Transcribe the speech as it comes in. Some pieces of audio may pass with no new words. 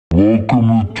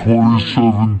Welcome to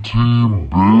 2017,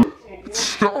 bitch.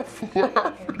 Stop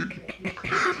laughing.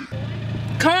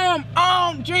 Come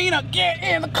on, Gina, get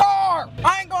in the car.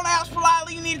 I ain't gonna ask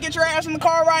politely. You need to get your ass in the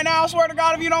car right now. I swear to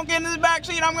God, if you don't get in this back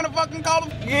seat, I'm gonna fucking call the.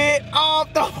 Get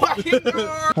off the fucking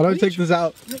car. How do I take this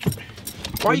out?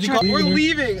 Why are you trying? We're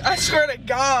leaving. I swear to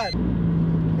God.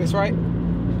 This right?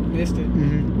 Missed it.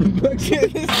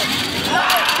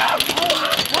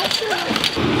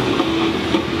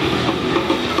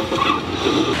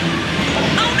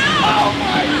 Oh no! Oh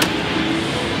my!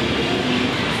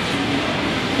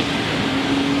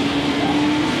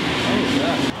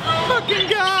 Fucking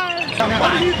God!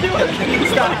 What are you doing?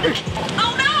 Stop!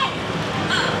 Oh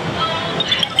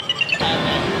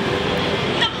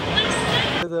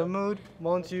no! The mood,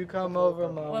 won't you come over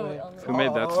my way? Who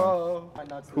made that song?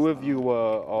 Who have you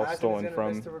all stolen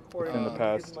from in the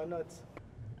past?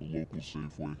 The local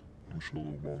Safeway, Michelle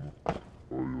Obama.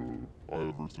 I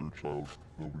have her third child.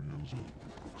 Nobody knows it.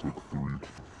 Took 3.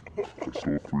 I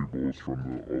stole 3 bowls from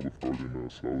all the Friday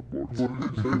night salad boxes.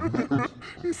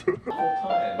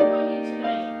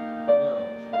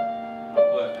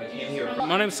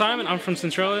 My name's Simon, I'm from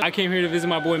Centralia. I came here to visit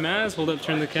my boy Maz. Hold up,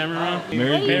 turn the camera around.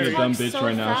 Mary's being a dumb bitch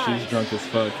right now. She's drunk as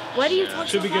fuck. What do you talk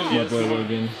Should be good. My boy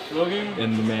Logan.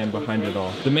 And the man behind it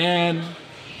all. The man,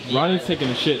 Ronnie's taking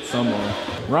a shit somewhere.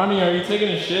 Ronnie, are you taking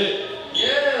a shit?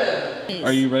 Yeah!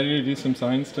 Are you ready to do some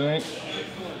signs tonight?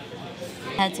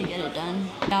 Had to get it done.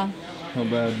 Yeah. How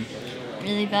bad?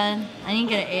 Really bad. I didn't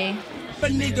get an A.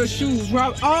 But nigga shoes,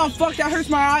 bro. Oh fuck, that hurts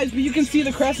my eyes, but you can see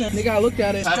the crescent. Nigga, I looked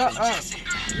at it. Shut up.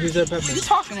 Who's that pepper? You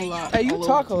talking a lot. Hey, you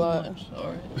talk a lot.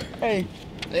 Hey.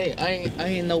 Hey, I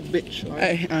ain't no bitch.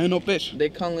 Right? Hey, I ain't no bitch. They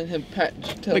calling him Pat.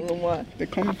 Tell him why. They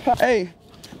call me Pat. Hey,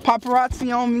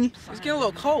 paparazzi on me. It's getting a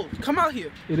little cold. Come out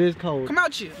here. It is cold. Come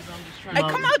out here. Hey,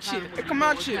 come out here. Hey, come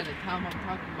out here.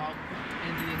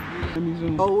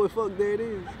 Oh, fuck, there it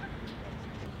is.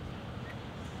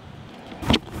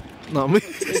 No, me.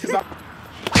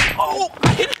 Oh,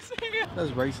 I hit this nigga.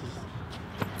 That's racist.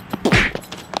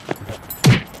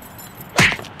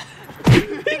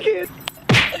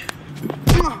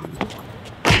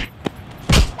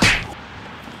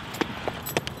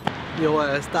 Yo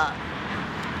ass stop.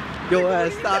 Yo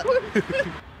ass stop.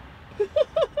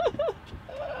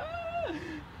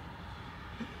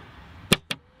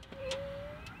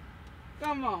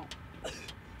 Come on.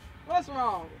 What's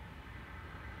wrong?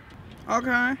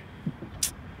 Okay.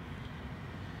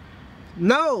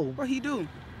 No. What he do?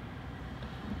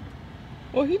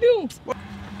 What he do?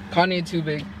 Kanye too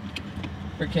big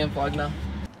for CAMPFLOGGNAW.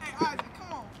 Hey, Isaac,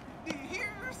 come on. Do you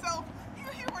hear yourself? Do you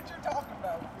hear what you're talking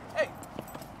about? Hey.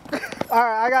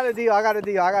 Alright, I got a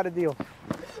deal.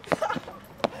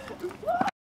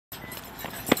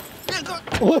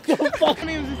 What the fuck?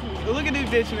 Look at this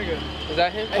bitch, nigga. Is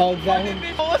that him? Oh, is that him?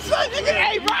 Oh, what's up, nigga?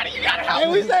 Hey, Ronnie, you gotta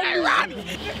help me. Hey, Ronnie.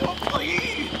 Nigga,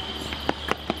 please.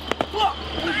 Look.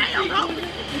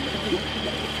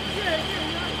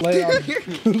 Lay it on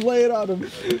him. Lay it on him.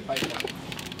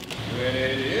 When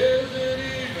it isn't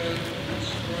even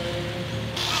spring,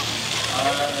 I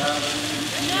haven't.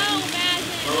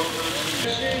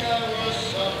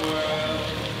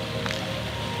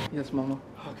 Yes, mama.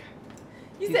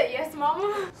 You said yes,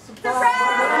 mama?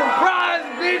 Surprise,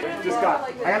 bitch! Just got.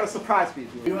 I got a surprise for you.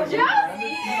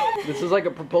 This is like a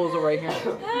proposal right here.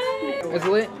 It's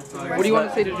lit. What do you want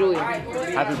to say to Julia?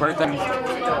 Happy birthday.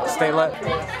 Stay lit.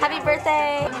 Happy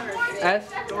birthday. S?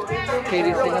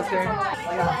 Katie's sitting up there.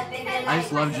 I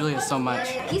just love Julia so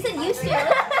much. You said you still.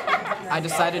 I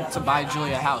decided to buy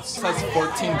Julia a house. It has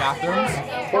 14 bathrooms.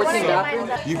 14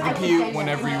 bathrooms? You can pee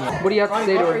whenever you want. What do you have to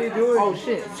say to her? Oh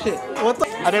shit. What the?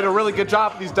 I did a really good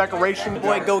job with these decorations.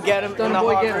 Boy, go get him. Done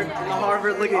boy get him.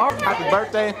 Harvard, look at. Happy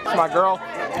birthday to my girl.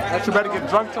 You better get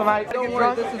drunk tonight. Don't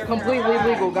worry, this is completely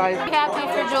legal, guys. Happy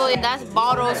for Julia. That's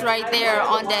bottles right there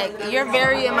on deck. You're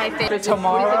very in my face.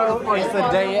 Tomorrow is the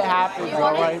day it happens,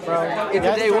 alright, bro? It's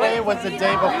the day Yesterday was the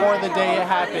day before the day it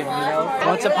happened, you know?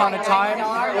 Once upon a time.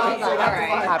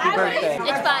 Happy birthday.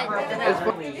 It's fine.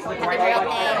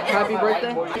 Happy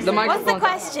birthday. The microphone. What's the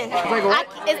question?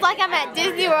 It's like I'm at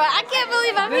Disney World. I can't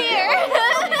believe I'm here.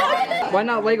 Why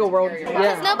not Lego World?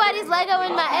 Because nobody's Lego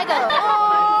in my ego.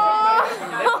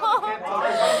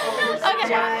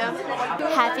 Okay.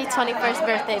 Happy 21st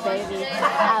birthday, baby.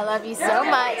 I love you so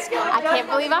much. I can't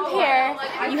believe I'm here.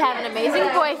 You have an amazing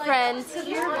boyfriend.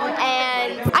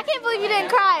 And I can't believe believe you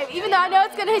didn't cry, even though I know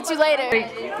it's gonna hit you later.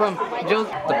 From Jill.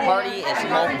 The party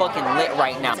is all fucking lit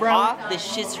right now. It's off the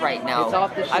shits right now. It's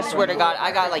off the shits. I swear to God,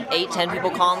 I got like 8-10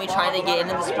 people calling me trying to get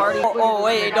into this party. Oh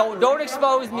wait, don't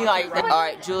expose me like that. All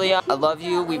right, Julia, I love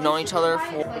you. We've known each other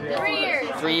for 3 years.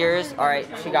 3 years. All right,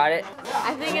 she got it.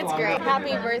 I think it's great.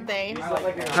 Happy birthday.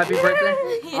 Happy birthday.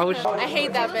 I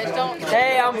hate that bitch. Don't.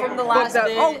 Hey, I'm from the last bit.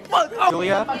 Oh, fuck. Oh.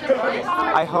 Julia,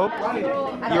 I hope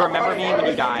you remember me when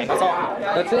you die. That's all.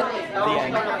 That's it? The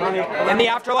end. In the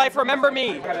afterlife, remember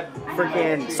me.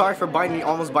 Freaking sorry for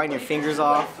almost biting your fingers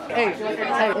off. Hey,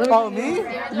 oh, me?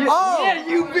 Yeah,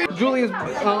 you bitch. Julia's,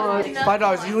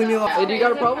 $5. You leave me alone. Hey, do you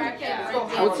got a problem?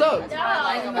 What's up?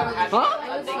 Huh?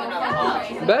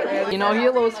 Better. You know, he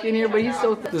a little skinnier, but he's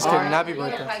so thick. Just kidding. Happy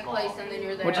birthday.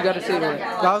 What you got to say to him?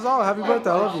 That was all. Happy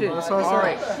birthday. I love you. That's what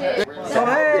I said. Oh,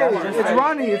 hey, it's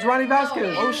Ronnie. It's Ronnie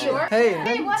Vasquez. Oh, shit. Hey,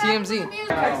 TMZ.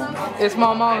 It's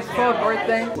my mom's 12th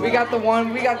birthday. We got the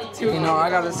 1, we got the 2. You know, I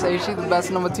gotta say, she's the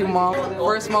best number 2 mom.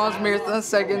 First mom's Mirtha,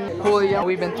 second Julia.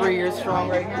 We've been 3 years strong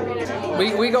right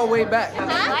here. We go way back.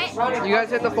 What? You guys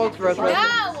hit the folks for us, right?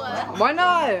 No! Why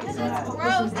not? It's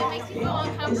gross. It makes me feel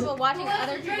uncomfortable watching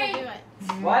other people do it.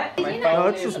 What? No,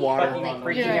 it's just water.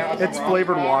 It's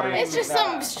flavored water. It's just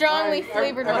some strongly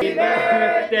flavored water. Happy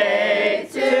birthday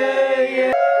to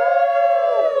you.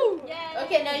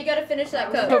 Okay, now you gotta finish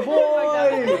that coke. It's a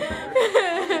boy!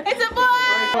 It's a boy!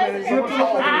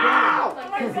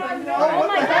 Oh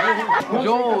my god!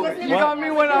 Joel, you got me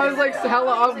when I was like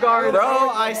hella off guard. Bro,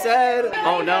 I said.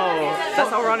 Oh no. That's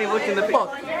how Ronnie looked in the picture. Oh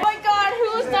my god,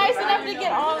 who was nice enough to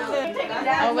get all of them?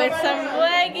 Oh, with some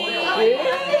leggies.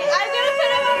 I'm gonna put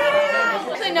them on the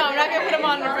Actually, no, I'm not gonna put them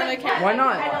on in front of the camera. Why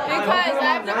not? Because I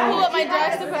have to pull up my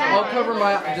dress to put them I'll on. cover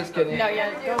my. Just kidding. No,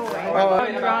 yeah, go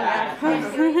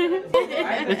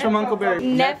It's from Uncle Barry.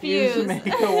 Nephews. What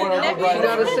you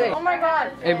gotta say? Oh my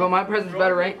god. Hey, but my present's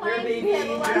better, right?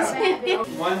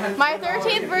 My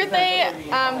 13th birthday,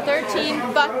 13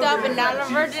 fucked up and not a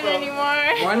virgin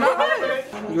anymore. Why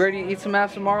not? You ready to eat some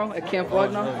ass tomorrow at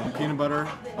CAMPFLOGGNAW? Peanut butter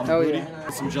on the Hell booty, yeah.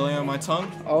 some jelly on my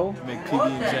tongue, Oh. make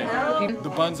PB&J. The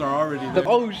buns are already there.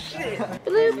 Oh shit.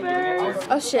 Bloopers.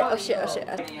 Oh shit, oh shit, oh shit.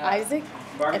 Isaac,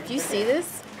 if you see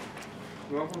this.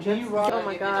 Oh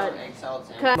my god.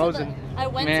 Mosin.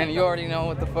 Man, you already know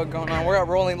what the fuck going on. We're at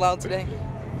Rolling Loud today.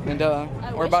 And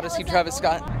we're about to see Travis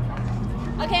Scott.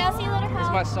 Okay, I'll see you later, This is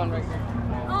pal. my son right here.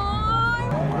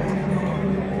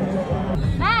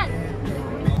 Man!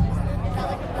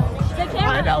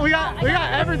 I know, we got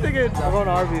everything in. I'm on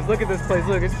Arby's. Look at this place.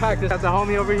 Look, it's packed. Got the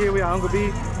homie over here. We got Uncle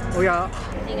B. We got. I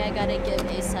think I gotta give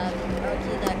ASAP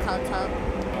Rocky that cow top.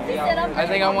 I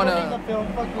think I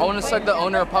wanna suck the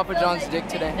owner of Papa John's dick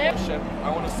today. I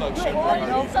want to suck shit boy.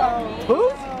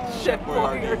 Who? Shit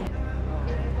boy.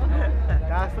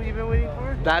 That's what you've been waiting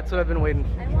for? That's what I've been waiting for.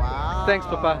 Wow. Thanks,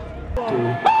 Papa. 1,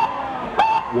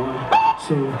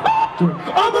 2, 3.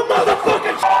 I'm a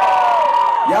motherfucking.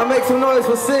 Y'all make some noise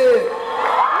for Sid.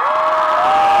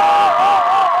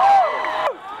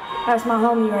 That's my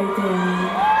homie right there,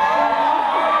 man.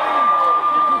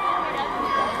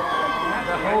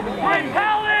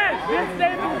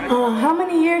 How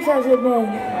many years has it been,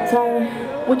 Tyler?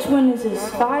 Which one is this?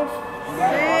 5?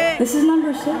 This is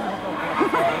number 6.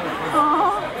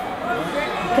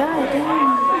 God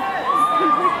damn.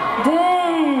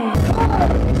 Dang.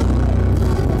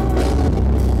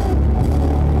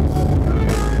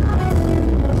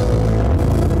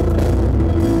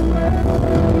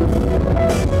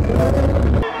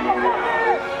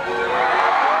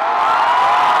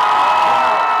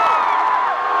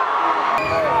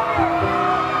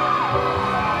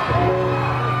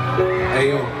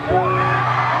 Ayo,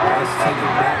 let's take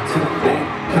it back to the day.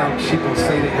 Count, she gon'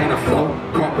 say there ain't a flow.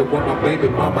 Carpet with my baby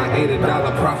mama, $80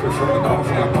 profit from the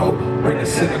coffee I pour. Bring the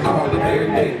center, call it every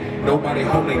day. Nobody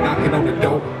home, they knocking on the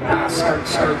door. Now I skirt,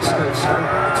 skirt, skirt, skirt.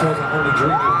 I told her only dream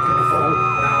that I can afford.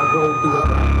 Now I roll through it.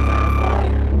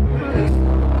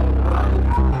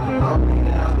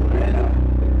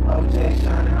 OJ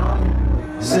shining on me.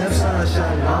 Sip sun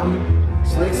shining on me.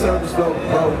 Slick circles go,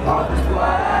 off the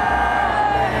squad.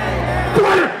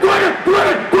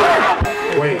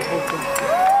 Wait.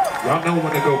 Y'all know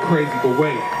when they go crazy, but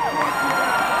wait.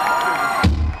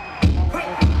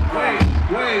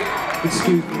 Wait.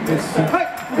 Excuse me, mister.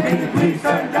 Can you please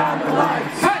turn down the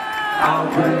lights? I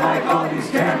don't really like all these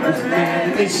cameras,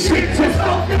 man. This shit just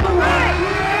off in the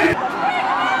way.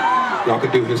 Y'all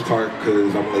can do his part,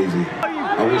 because I'm lazy.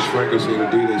 I wish Frank was here to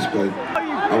do this, but...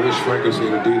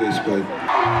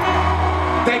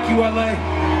 Thank you, LA.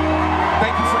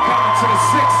 Thank you for coming to the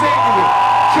 6th annual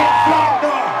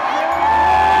CAMPFLOGGNAW.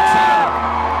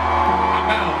 I'm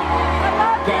out.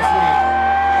 That's right.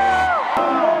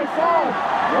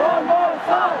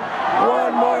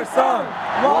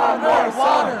 One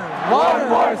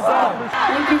more song.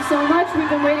 Thank you so much. We've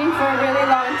been waiting for a really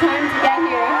long time to get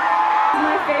here. It's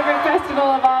my favorite festival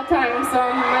of all time, so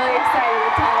I'm really excited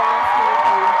to tell you.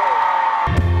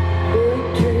 Big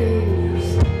dreams,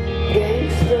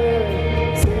 gangster,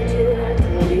 said you had to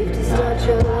leave to start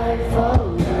your life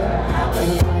over.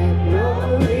 And I have no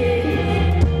belief,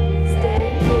 stay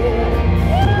here.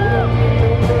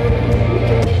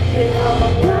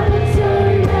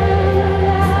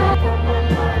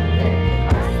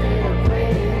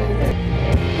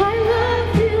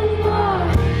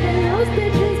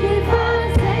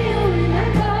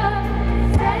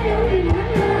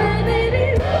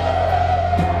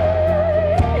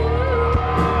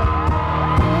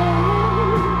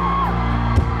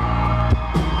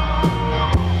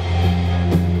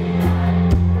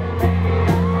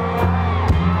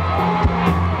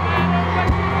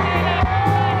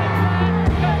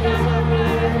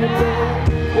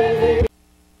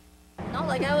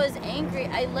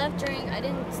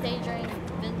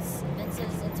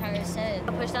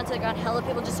 Pushed down to the ground, hella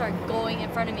people just started going in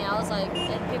front of me. I was like,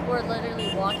 and people were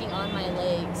literally walking on my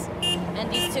legs.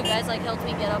 And these two guys like helped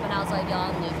me get up, and I was like, yo,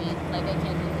 I'm leaving. Like, I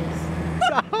can't do this.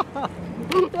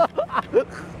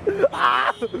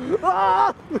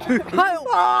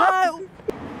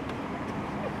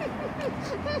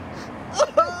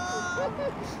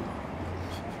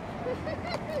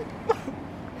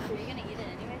 Are you gonna eat it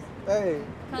anyways? Hey,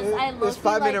 it's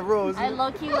 5-minute rules. I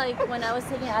low-key, like, when I was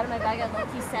taking it out of my bag, I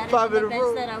low-key sat it on the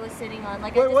bench that I was sitting on.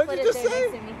 Like, I just put it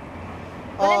there next to me.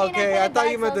 Oh, okay, I thought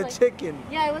you meant the chicken.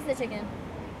 Yeah, it was the chicken.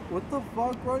 What the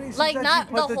fuck, Ronnie? She like, said not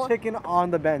she put the whole chicken on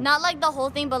the bench. Not like the whole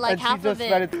thing, but like half of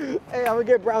it. Hey, I'm gonna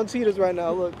get brown cheetahs right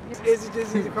now. Look, it's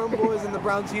just the crumb boys and the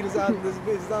brown cheetahs out in this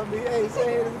bitch. It's not me. Hey, say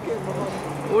hey to the kid, mama.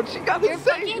 What she got to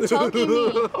say? You're fucking choking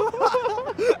me.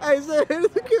 Hey, say hey to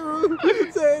the camera.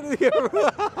 Say hey to the camera.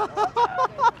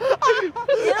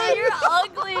 Yo, you're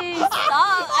ugly.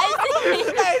 Stop.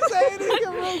 Hey, say hey to the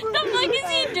camera. What the fuck is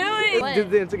he doing? Do the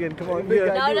dance again. Come on. No,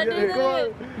 don't do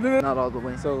that. Not all the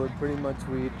way. So pretty much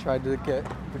we tried to get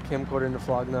the camcorder into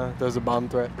Flogna. There was a bomb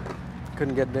threat.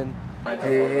 Couldn't get it in.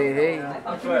 Hey.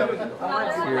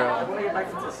 You're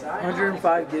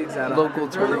 105 gigs out of local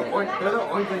tour.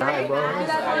 Hi, bro.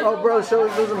 Oh, bro, show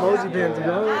us those emoji pins,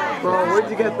 bro. Bro, where'd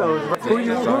you get those? Who are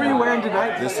you wearing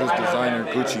tonight? This is designer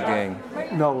Gucci Gang.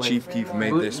 No way. Chief Keef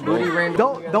made this, bro.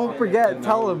 Don't forget.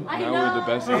 Tell him. Now we're the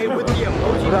best. Hey, with the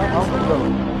emoji.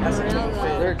 That's a team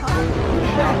fit. They're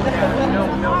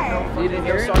You didn't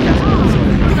hear it?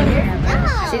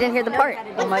 She didn't hear the part.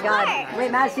 Oh my god. Wait,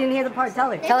 Matt, she didn't hear the part. Tell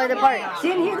her. Tell her the part. She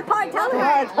didn't hear the part. Tell her.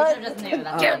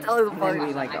 Can't tell her the part.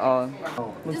 Like,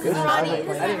 This is Ronnie.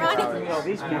 Is that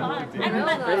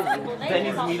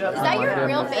your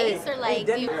real face or like?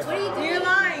 What are you doing? You're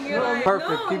lying. You're lying.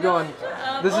 Perfect. Keep going.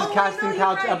 This is Casting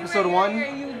Couch episode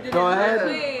 1. Go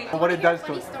ahead. What it does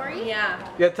to us.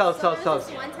 Yeah, tell us. One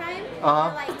time,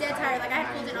 like dead tired, like I had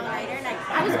pulled an all-nighter, and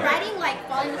I was riding, like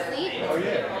falling asleep.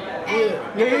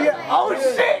 Yeah. Oh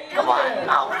shit! Come on!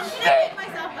 Oh shit!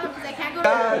 Myself up because I can't go.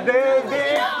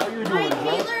 Damn.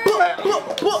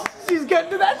 She's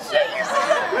getting to that shit. You see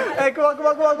that? Hey, come on.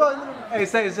 Hey,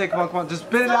 say, come on. Just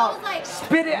spit it out.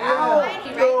 Spit it out.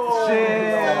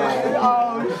 Shit.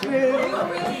 Oh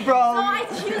shit, bro.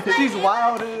 She's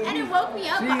wild. And it woke me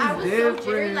up, but I was so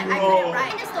jittery, like I couldn't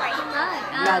ride.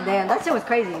 god damn, that shit was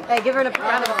crazy. Hey, give her a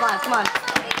round of applause. Come on.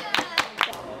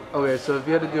 Okay, so if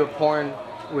you had to do a porn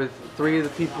with 3 of the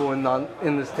people in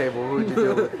this table, who would you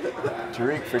do it with?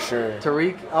 Tariq for sure.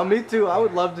 Tariq? Oh, me too. I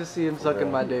would love to see him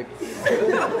sucking my dick.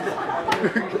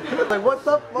 Like, what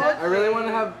the fuck? I really want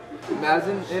to have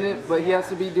Mazen in it, but he has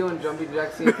to be doing jumping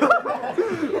jacks.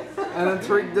 And then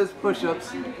Tariq does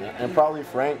push-ups. And probably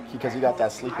Frank, because he got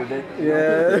that sleeper dick.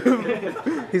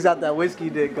 Yeah. He's got that whiskey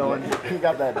dick going. He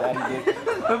got that daddy dick.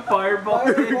 Fireball.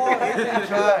 Fireball isn't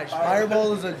trash.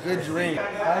 Fireball is a good drink.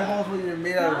 Fireball's what you're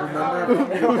made out of,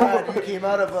 remember? God, you came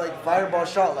out of like Fireball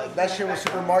shot. Like that shit was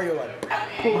Super Mario like.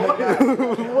 What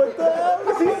the hell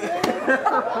is he saying?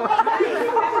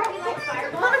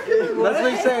 That's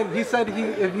what he's saying. He said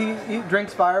if he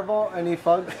drinks Fireball and he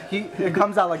fucks, it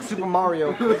comes out like Super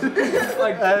Mario.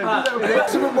 Like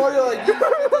Super Mario, like you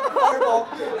spit the Fireball,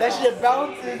 that shit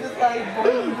bounces just like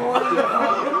boing. No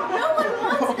one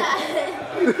wants that.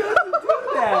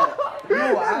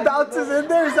 It bounces in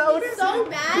there. Is that what he's so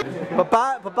bad?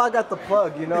 Papa got the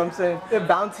plug. You know what I'm saying? It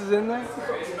bounces in there.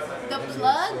 The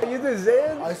plug? You the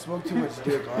Zen? I smoke too much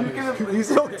dick. You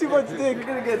smoke too much dick. You're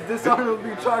gonna get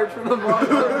dishonorably charged for the month.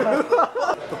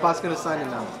 Papa's gonna sign it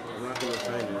now. I'm not gonna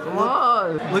sign it. Come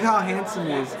on. Look how handsome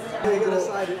he is.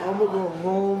 I'm gonna go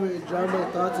home and dry my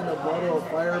thoughts in a bottle of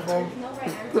Fireball.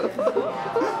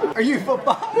 Are you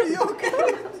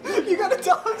okay? You gotta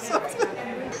tell him something.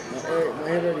 My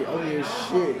head already ugly as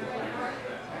shit.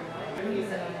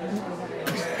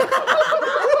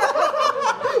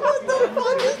 What the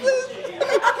fuck is this?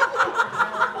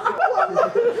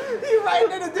 You're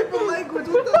writing in a different language.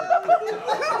 What the hell?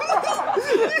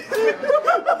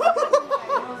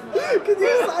 Can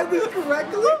you sign this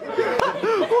correctly?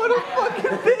 What a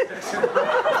fucking bitch.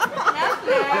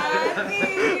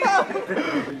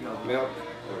 Milk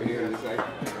over here on the side.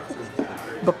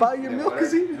 Papa, your milk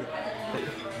is eating. This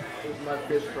is my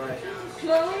fish fry.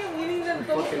 Slowly eating them I'm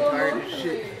fucking tired of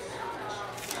shit.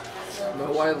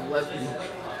 My wife left me. Well,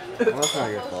 that's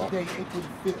not your fault.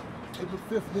 April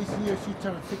 5th this year, she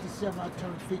turned 57, I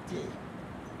turned 58.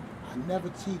 I never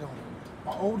cheat on her.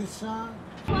 My oldest son.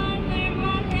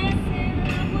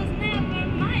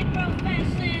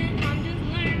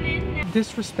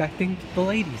 Disrespecting the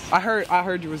ladies. I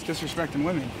heard you was disrespecting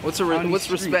women. What's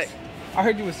respect? I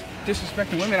heard you was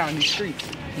disrespecting women out in these streets.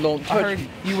 Don't touch I heard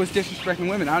you was disrespecting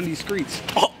women out in these streets.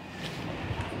 Oh.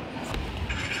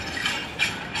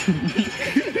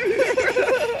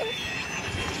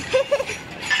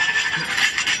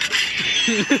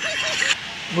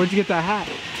 Where'd you get that hat?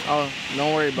 Oh,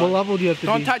 don't worry about it. What level do you have to be?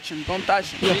 Don't touch him. Don't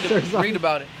touch him. Yes, read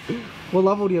about it. What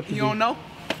level do you have to be? You don't know?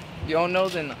 You don't know,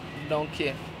 then don't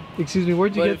care. Excuse me,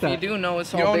 where'd you get that? But if you do know,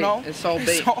 it's all bait. It's all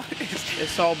bait.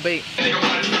 It's all bait. Step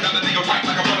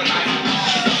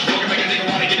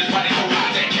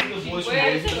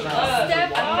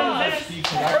up.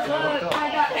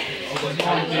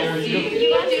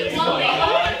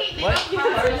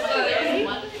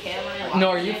 No,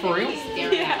 are you for real?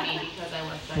 Yeah.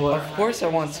 What? Of course I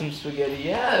want some spaghetti,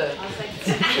 yeah.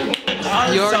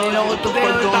 You already know what the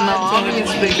fuck going on. I'm eating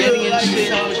spaghetti and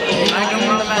shit. I can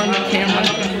run behind the camera.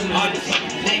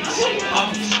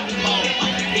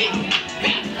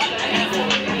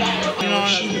 You know,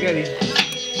 spaghetti.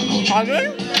 All good?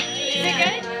 Is it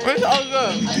good? It's all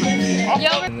good.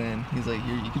 Yo. And then he's like,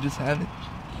 here, you can just have it.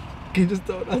 Can you just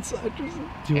throw it outside, Tristan?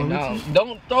 Do you want me to?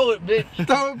 Don't throw it, bitch.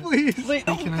 Throw it, please. Please,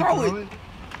 don't Can throw I throw it.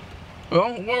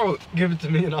 Don't throw it. Give it to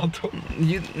me and I'll throw it.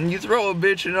 You throw it,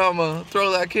 bitch, and I'ma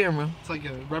throw that camera. It's like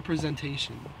a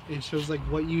representation. It shows like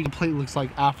what your plate looks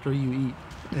like after you eat.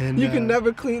 And You can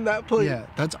never clean that plate. Yeah,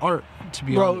 that's art, to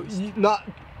be honest. Bro, not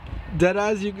dead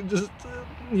ass. You can just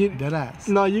dead ass.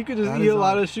 No, you could just eat a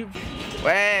lot of shit.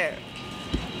 Wait.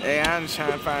 Hey, I'm just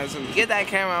trying to find some. Get that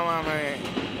camera on my man.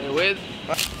 Hey, with.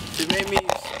 She made me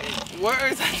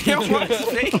words I didn't want to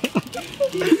say.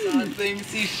 He saw things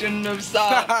he shouldn't have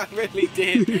saw. I really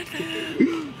did.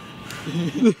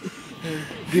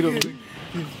 Get over it.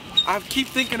 I keep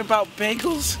thinking about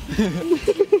bagels.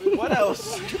 What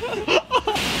else?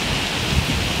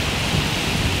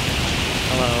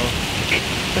 Hello.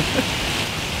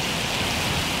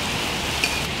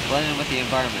 Blend in with the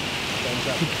environment.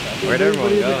 Where'd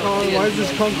everyone go? Why is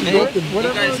this conch open? Where'd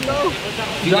everyone go?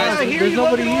 There's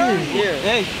nobody here.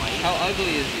 Hey, how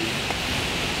ugly is he?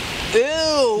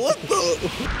 Ew, what the?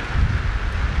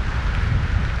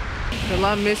 Girl,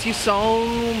 I miss you so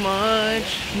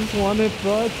much. Just wanna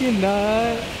fucking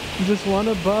nut. Just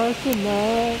wanna bust a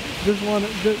nut. Just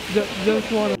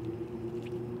wanna.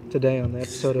 Today on the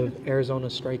episode of Arizona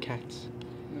Stray Cats.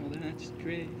 No, they're not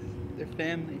strays. They're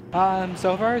family.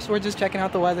 So first we're just checking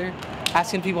out the weather,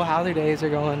 asking people how their days are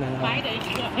going. My day's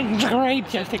going Great,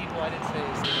 just taking what it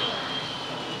says.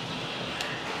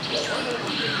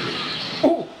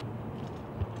 Oh!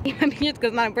 I mean, it's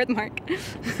because not a birthmark.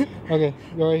 Okay,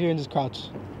 go right here and just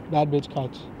crouch. Bad bitch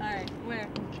crouch. Alright, where?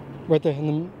 Right there,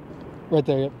 right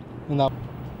there, yep. And now.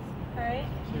 Alright.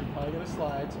 So you're probably gonna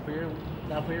slide. So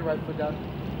now put your right foot down.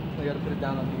 You gotta put it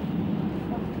down on you.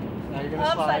 Now you're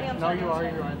gonna slide. I'm no, sliding, you I'm are.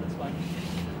 sliding. You're right. That's fine.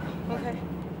 Okay.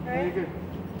 You're Alright. good.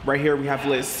 Right here we have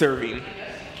Liz serving.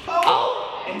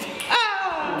 Oh!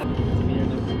 Ah!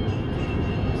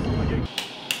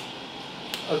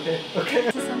 Okay.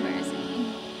 This is embarrassing.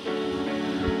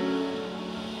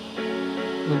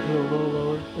 And put it a little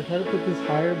lower. Or try to put this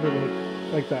higher, but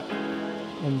like that.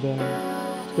 And then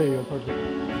there you go. Perfect.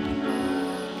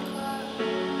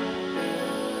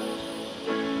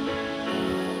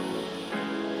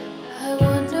 I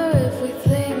wonder if we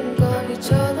think of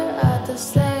each other at the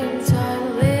same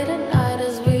time, late at night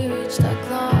as we reach that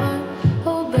climb.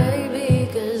 Oh baby,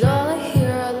 'cause all I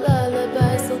hear are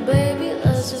lullabies. So baby,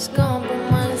 let's just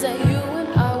compromise that you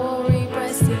and I will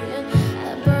reprise seeing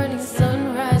that burning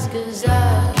sunrise. 'Cause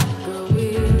I grow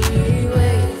weary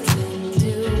waiting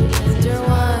to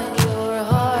intertwine your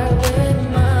heart with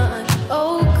mine.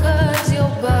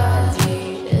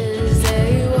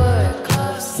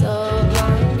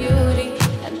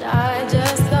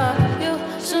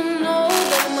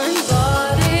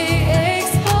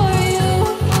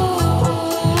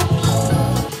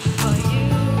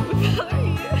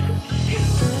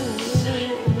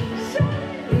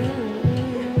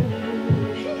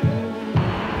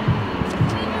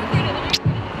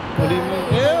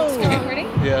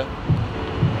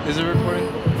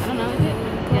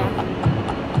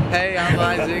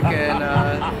 Isaac,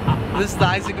 and this is the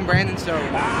Isaac and Brandon show.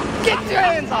 Get your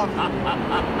hands off!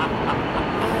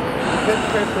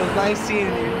 Nice seeing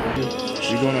you.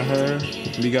 We're going to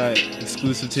H.E.R. We got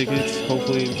exclusive tickets.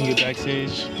 Hopefully we can get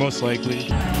backstage. Most likely.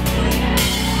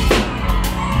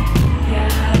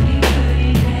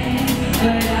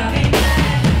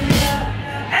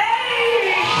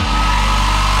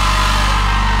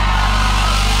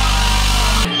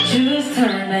 Just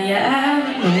turn on your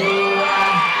avenue. I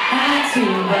had to,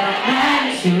 but I'm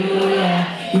mad at you.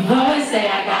 Yeah. You always say I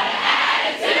got an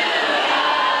attitude.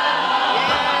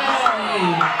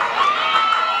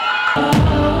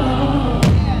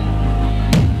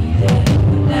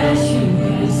 That's you,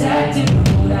 it's acting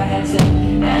rude. I had to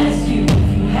ask you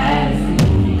if you had a few.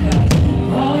 Cause you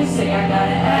always say I got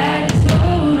an attitude.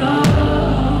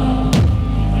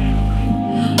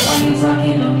 Why you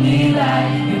talking to me like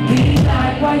you be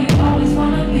like? Why you always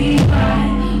wanna be right?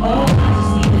 Oh, I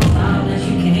just need the time that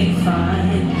you can't find. I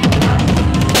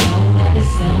just know that it's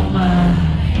still mine.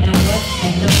 And what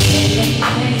ain't the way that you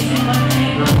chasing my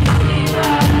name on the street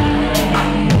right?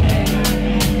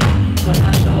 When I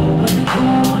know when to go,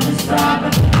 when to stop, I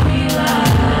can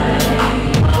realize.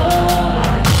 Oh, I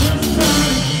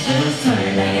just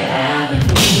turn down your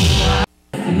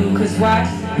avenue. Cause why?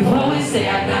 You always say I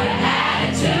got an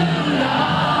attitude.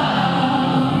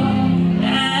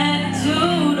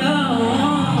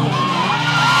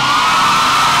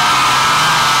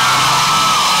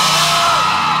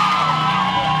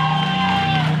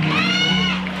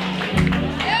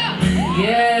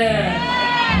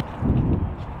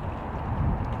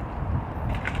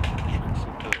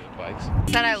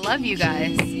 Said I love you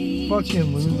guys.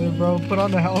 Fucking loser, bro. Put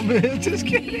on the helmet. Just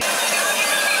kidding.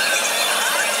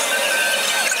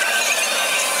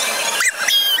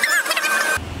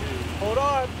 Hold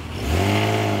on.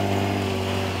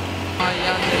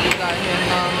 Young niggas out here, you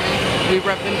know what I mean? We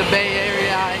reppin' the Bay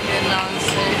Area out here, you know what I'm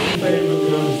saying?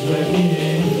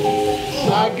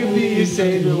 I could be your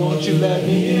savior, won't you let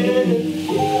me in?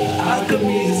 I could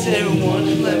be your savior, won't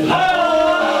you let me in?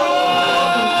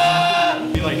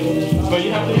 But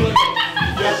you have to be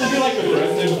like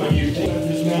aggressive when you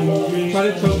try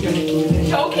to choke him.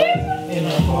 Choke him?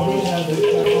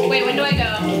 Wait, when do I go?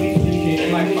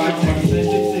 In like 5 seconds.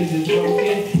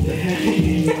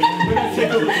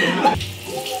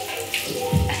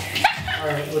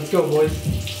 Alright, let's go, boys.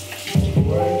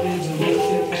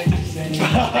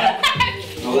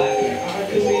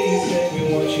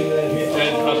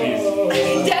 Dead puppies.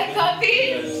 Dead puppies?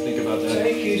 Yeah, just think about that.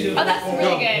 Oh, that's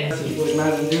really good.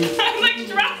 I'm like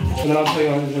dropped. And then I'll tell you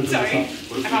how to do Sorry. it.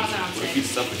 What if you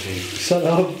suffocate? Shut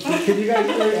up. Can you guys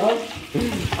hurry up?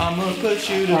 I'm gonna put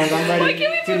you to Alright, I'm ready. Why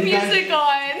can't we put music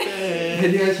on?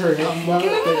 Can you guys hurry up?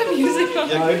 Can we put music on?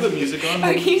 Yeah, can we put music on?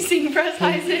 Oh, can you sing for us,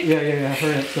 Isaac? Yeah.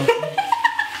 Hurry up. Go.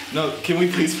 No, can we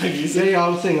please play music? Yeah,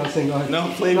 I'll sing. Go ahead. No,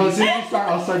 play No, as music. soon as you start,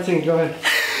 I'll start singing. Go ahead.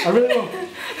 I really will.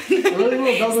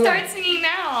 Go. Start singing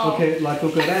now. Okay, la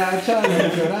cucaracha, la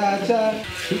cucaracha.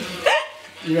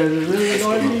 You guys are really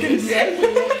annoying me.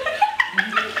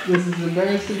 This is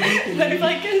embarrassing. I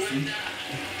like this.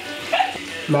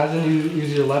 Imagine you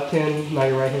use your left hand, now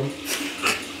your right hand.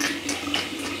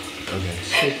 Okay.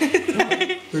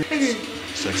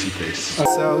 Sexy face.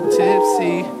 So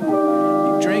tipsy,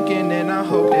 you drinking and I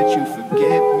hope that you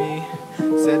forget me.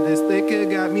 Said this liquor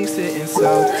got me sitting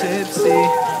so tipsy.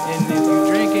 And if you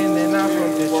drinking then I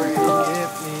hope that you forget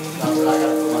me.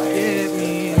 Forget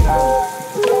me, no.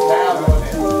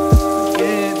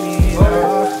 Forget me, no.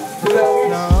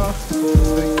 No.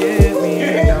 Forget me,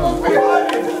 no.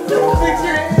 Fix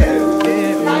your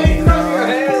hands. Now you cover your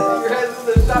hands. Your hands in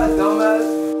the shot, dumbass.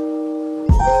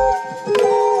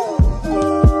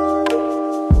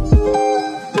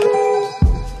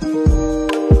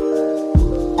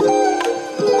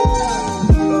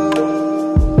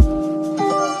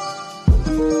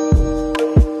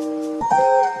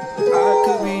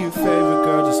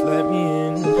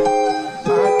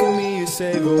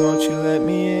 Won't you let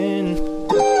me in?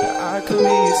 I could be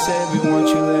your savior, won't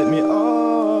you let me,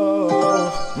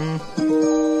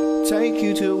 take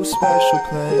you to a special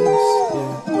place,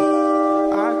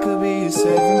 yeah. I could be your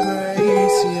saving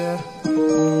grace, yeah.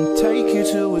 Take you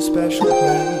to a special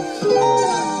place,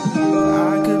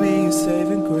 yeah. I could be your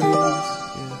saving